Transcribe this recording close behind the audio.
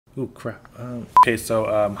Ooh, crap. Okay,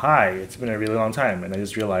 so, hi, it's been a really long time, and I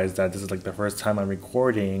just realized that this is like the first time I'm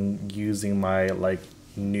recording using my like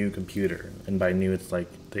new computer. And by new, it's like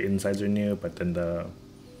the insides are new, but then the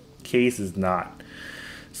case is not.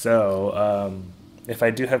 So, if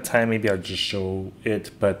I do have time, maybe I'll just show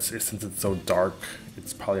it, but since it's so dark,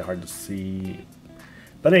 it's probably hard to see.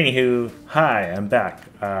 But anywho, hi, I'm back.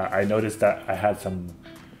 I noticed that I had some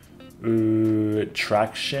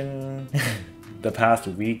traction the past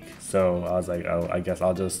week, so I was like, oh, I guess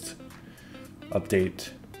I'll just update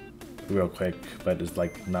real quick, but it's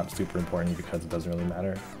like not super important because it doesn't really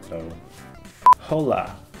matter. So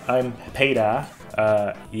hola, I'm Peta.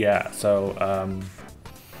 Yeah, so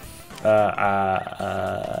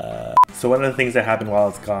so one of the things that happened while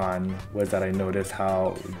it's gone was that I noticed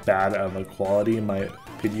how bad of a quality my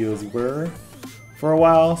videos were for a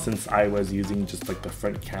while, since I was using just like the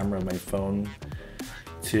front camera of my phone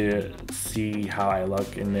to see how I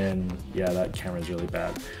look, and then yeah, that camera is really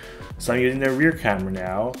bad. So I'm using the rear camera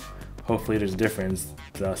now. Hopefully there's a difference.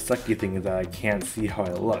 The sucky thing is that I can't see how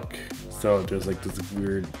I look, so there's like this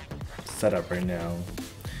weird setup right now.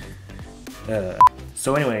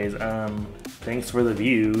 So anyways, thanks for the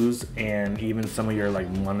views and even some of your like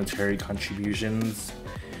monetary contributions.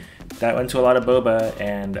 That went to a lot of boba,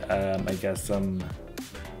 and I guess some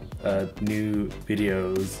new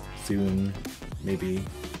videos soon, maybe.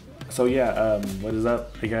 So yeah, what is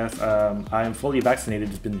up, I guess. I'm fully vaccinated.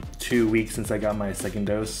 It's been 2 weeks since I got my second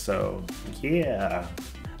dose, so yeah.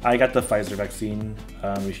 I got the Pfizer vaccine,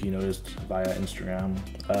 if you noticed, via Instagram.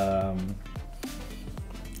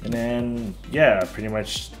 And then, yeah, pretty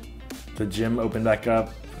much the gym opened back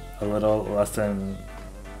up a little less than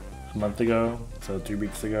a month ago, so 3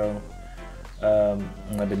 weeks ago.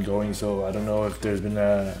 And I've been going, so I don't know if there's been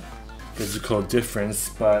a physical difference,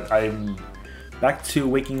 but I'm back to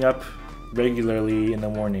waking up regularly in the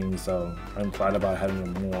morning, so I'm glad about having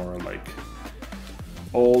a more like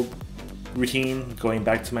old routine, going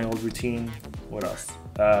back to my old routine. What else?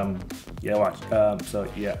 Yeah, watch.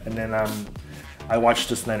 So yeah, and then I watched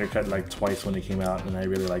the Snyder Cut like twice when it came out, and I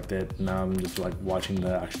really liked it. Now I'm just like watching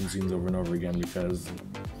the action scenes over and over again because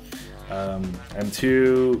I'm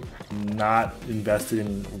too not invested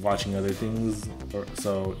in watching other things.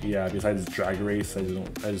 So yeah, besides Drag Race, I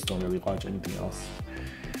just don't really watch anything else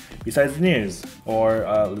besides the news or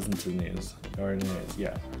listen to the news or anyways.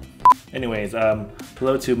 Yeah. Anyways,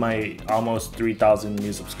 hello to my almost 3,000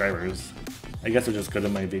 new subscribers. I guess I'll just go to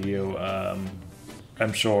my video.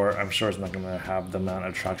 I'm sure it's not gonna have the amount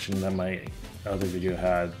of traction that my other video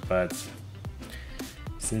had, but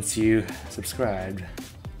since you subscribed.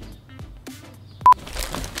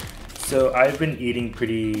 So I've been eating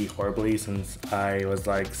pretty horribly since I was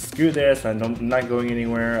like, screw this, I'm not going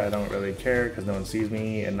anywhere, I don't really care because no one sees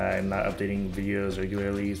me, and I'm not updating videos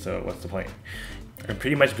regularly, so what's the point? I've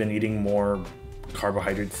pretty much been eating more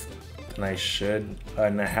carbohydrates than I should,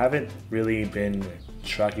 and I haven't really been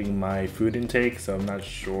tracking my food intake, so I'm not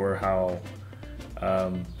sure how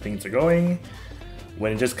things are going.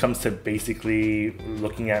 When it just comes to basically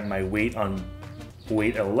looking at my weight on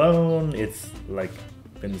weight alone, it's like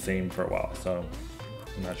been the same for a while, so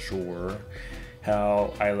I'm not sure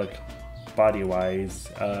how I look body wise,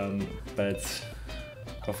 but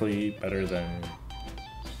hopefully better than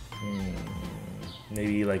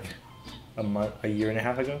maybe like a year and a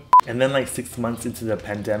half ago. And then like 6 months into the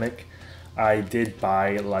pandemic, I did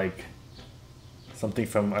buy like something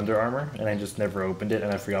from Under Armour, and I just never opened it,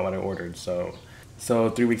 and I forgot what I ordered. So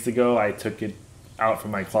 3 weeks ago I took it out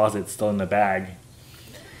from my closet, still in the bag,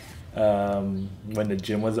 when the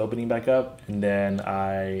gym was opening back up, and then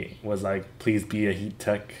I was like, please be a heat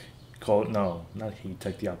tech no, not heat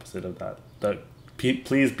tech, the opposite of that,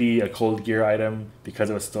 please be a cold gear item, because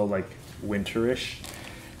it was still like winterish,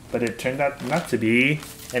 but it turned out not to be.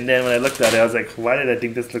 And then when I looked at it, I was like, why did I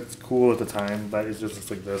think this looked cool at the time, but it just looks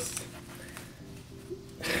like this.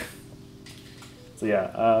 So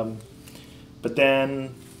yeah, but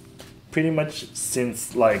then pretty much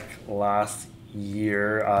since like last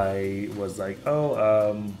year, I was like,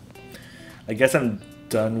 oh, I guess I'm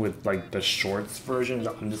done with like the shorts version.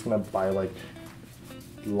 I'm just gonna buy like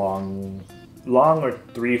long or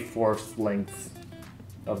 3/4 lengths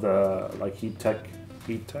of the like heat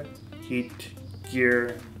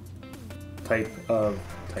gear type of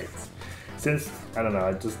tights, since I don't know,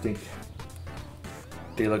 I just think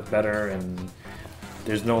they look better, and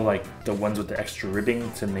there's no like the ones with the extra ribbing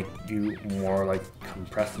to make you more like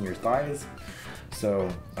compressed in your thighs. So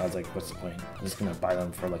I was like, what's the point? I'm just gonna buy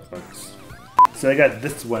them for like looks. So I got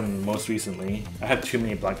this one most recently. I have too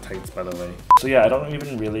many black tights, by the way. So yeah, I don't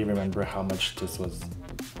even really remember how much this was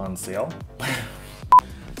on sale.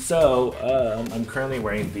 So, I'm currently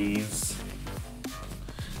wearing these.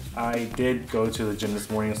 I did go to the gym this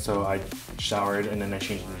morning, so I showered and then I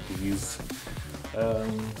changed into these.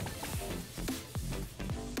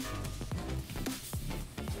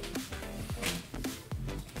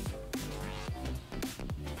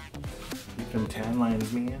 Some tan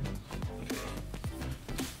lines, man. Okay.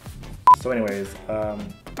 So anyways,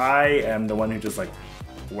 I am the one who just like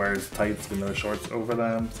wears tights with no shorts over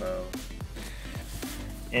them, so.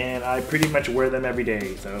 And I pretty much wear them every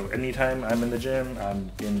day, so anytime I'm in the gym, I'm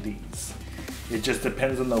in these. It just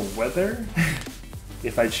depends on the weather.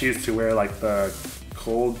 If I choose to wear like the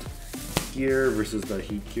cold gear versus the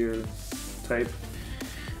heat gear type.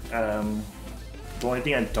 The only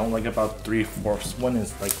thing I don't like about 3/4 one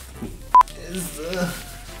is like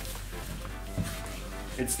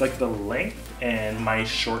it's like the length and my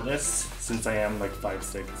shortness, since I am like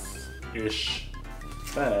 5'6"-ish.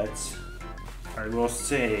 But I will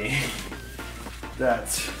say that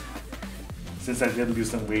since I did lose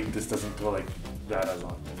some weight, this doesn't go like that as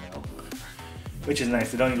often now, which is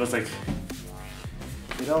nice. It only goes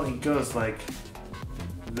like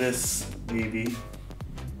this maybe,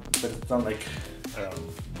 but it's not like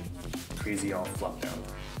crazy all flopped down.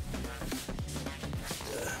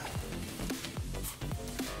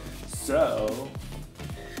 So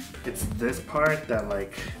it's this part that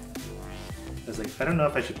like is like, I don't know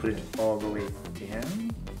if I should put it all the way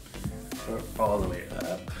down or all the way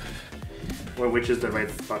up, or which is the right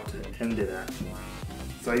spot to end it at.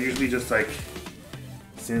 So I usually just like,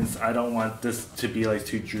 since I don't want this to be like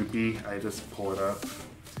too droopy, I just pull it up.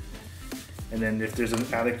 And then if there's an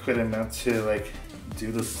adequate amount to like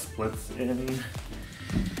do the splits in,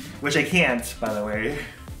 which I can't, by the way,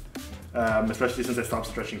 especially since I stopped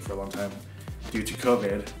stretching for a long time due to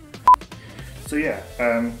COVID. So yeah,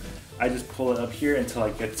 I just pull it up here until I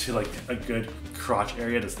get to like a good crotch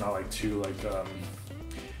area that's not like too like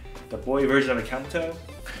the boy version of a camel toe,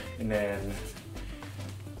 and then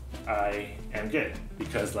I am good,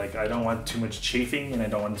 because like I don't want too much chafing and I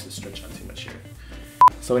don't want to stretch out too much here.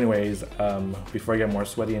 So anyways, before I get more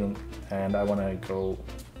sweaty and I want to go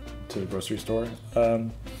to the grocery store,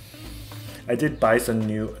 I did buy some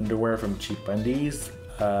new underwear from Cheap Undies.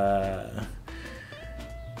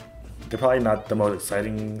 They're probably not the most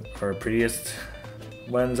exciting or prettiest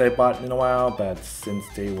ones I bought in a while, but since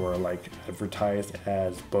they were like advertised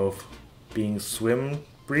as both being swim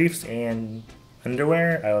briefs and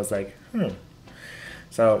underwear, I was like,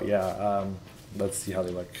 So yeah, let's see how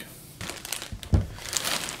they look.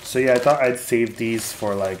 So yeah, I thought I'd save these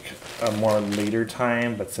for like a more later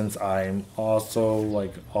time, but since I'm also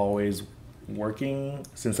like always working,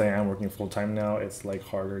 since I am working full-time now, it's like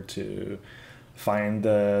harder to find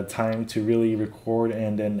the time to really record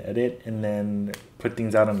and then edit and then put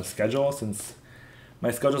things out on the schedule, since my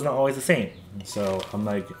schedule's not always the same. So I'm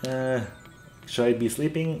like, should I be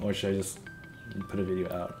sleeping or should I just put a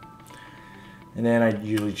video out? And then I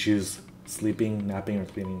usually choose sleeping, napping, or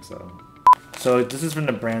cleaning. So this is from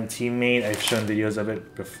the brand TEAMM8. I've shown videos of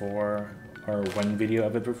it before, or one video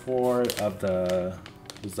of it before, of the,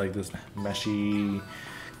 it's like this meshy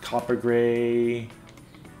copper gray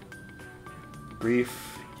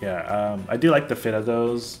brief. Yeah, I do like the fit of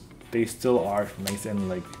those. They still are nice and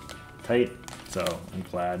like tight, so I'm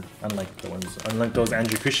glad. Unlike those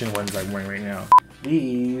Andrew Christian ones I'm wearing right now.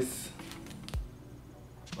 These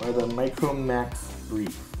are the MicroMax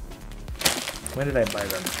brief. When did I buy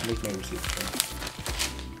them? Make my receipts.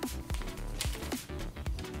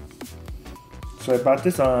 So I bought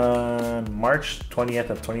this on March 20th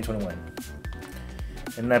of 2021.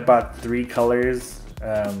 And I bought 3 colors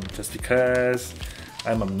just because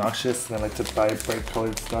I'm obnoxious and I like to buy bright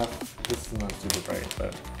colored stuff. This is not super bright,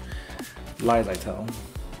 but lies I tell.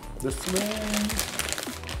 This one,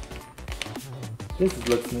 this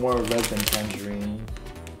looks more red than tangerine.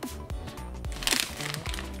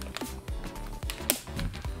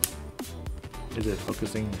 Is it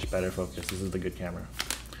focusing? Much better focus. This is the good camera.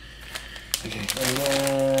 Okay,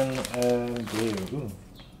 and then blue. Ooh,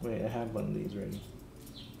 wait, I have one of these ready.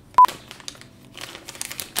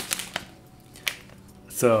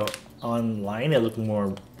 So online it looked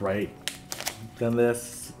more bright than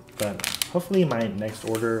this, but hopefully my next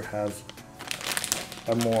order has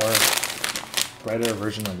a more brighter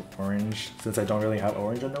version of orange, since I don't really have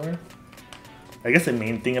orange underwear. I guess the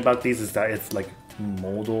main thing about these is that it's like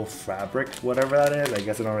modal fabric, whatever that is. I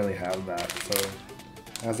guess I don't really have that, so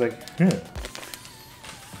I was like,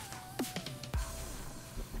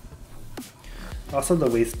 Also, the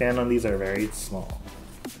waistband on these are very small.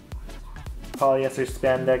 Polyester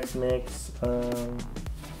spandex mix.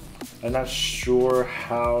 I'm not sure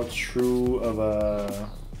how true of a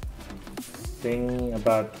thing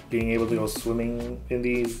about being able to go swimming in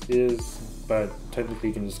these is, but technically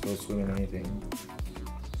you can just go swim in anything.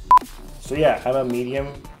 So yeah, I'm a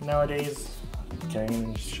medium nowadays. Can I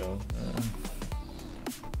even just show?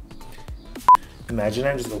 Imagine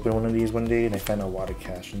I just open one of these one day and I find a lot of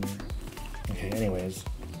cash in there. Okay, anyways.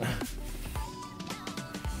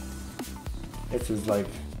 This is like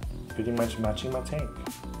pretty much matching my tank.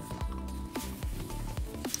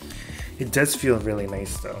 It does feel really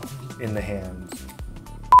nice though, in the hands.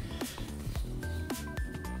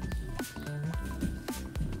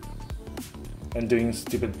 I'm doing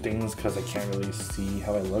stupid things because I can't really see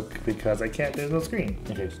how I look because there's no screen.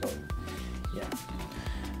 Okay, so yeah.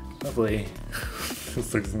 Hopefully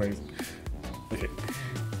this looks nice. Okay.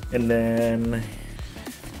 And then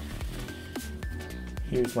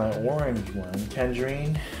here's my orange one.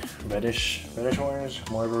 Tangerine. Reddish orange.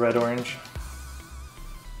 More of a red orange.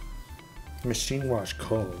 Machine wash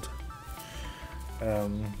cold. I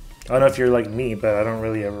don't know if you're like me, but I don't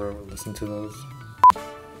really ever listen to those.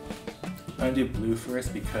 I'm gonna do blue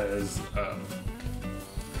first because it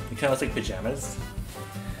kind of looks like pajamas.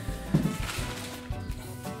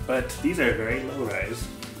 But these are very low rise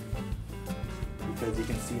because you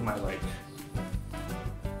can see my like,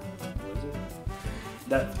 what is it?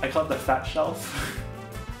 That I call it the fat shelf.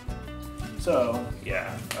 So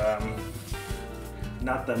yeah,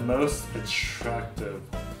 not the most attractive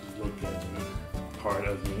looking part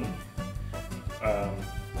of me.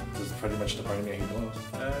 This is pretty much the part of me I hate the most.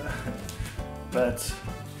 But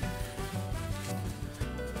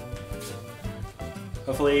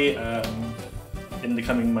hopefully in the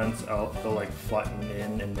coming months they'll like flatten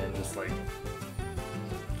in and then just like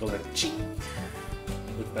go like ching.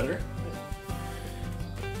 Look better.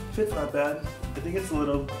 Fit's not bad. I think it's a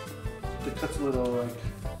little, the cut's a little like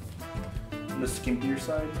on the skimpier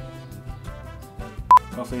side.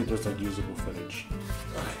 Hopefully there's like usable footage.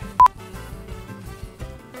 Okay.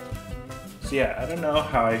 So yeah, I don't know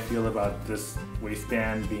how I feel about this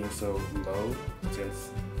waistband being so low,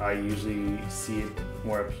 since I usually see it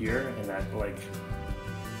more up here and that like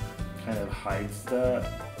kind of hides the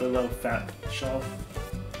low fat shelf.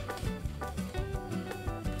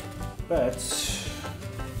 But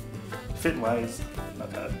fit wise,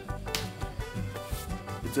 not bad.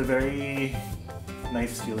 It's a very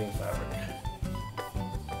nice feeling fabric.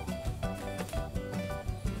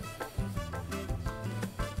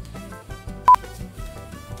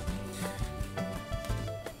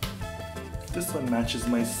 This one matches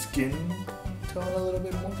my skin tone a little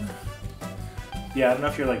bit more. Yeah, I don't know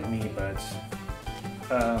if you're like me, but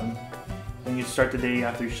when you start the day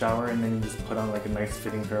after you shower and then you just put on like a nice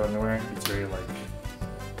fitting pair of underwear, it's very like,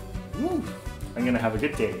 woo, I'm gonna have a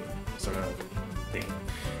good day sort of thing.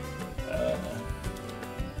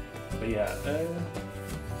 But yeah, I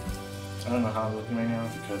don't know how I'm looking right now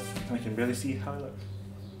because I can barely see how I look.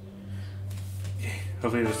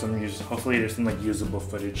 Hopefully there's some like usable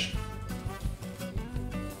footage.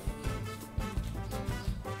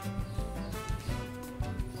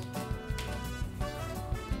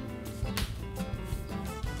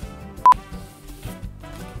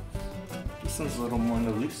 This one's a little more on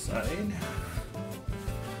the loose side.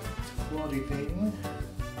 It's a quality thing,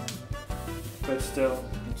 but still,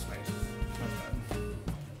 it's nice. Not bad.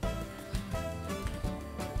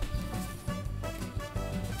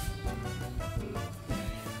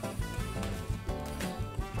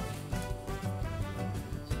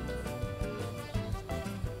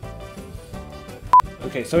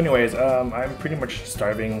 Okay, so anyways, I'm pretty much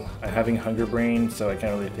starving. I'm having hunger brain, so I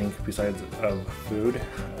can't really think besides of food.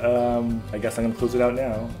 I guess I'm gonna close it out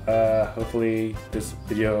now. Hopefully this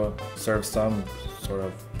video serves some sort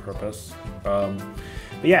of purpose. But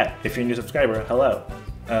yeah, if you're a new subscriber, hello.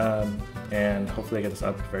 And hopefully I get this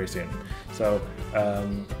up very soon. So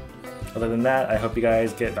other than that, I hope you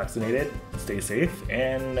guys get vaccinated, stay safe,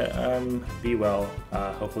 and be well.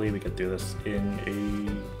 Hopefully we get through this in a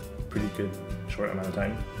pretty good short amount of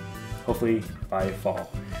time, hopefully by fall.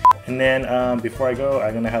 And then before I go,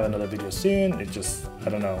 I'm gonna have another video soon. It's just, I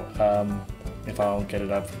don't know if I'll get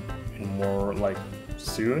it up more like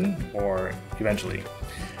soon or eventually.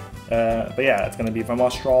 But yeah, it's gonna be from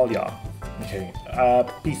Australia. Okay,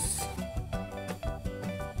 peace.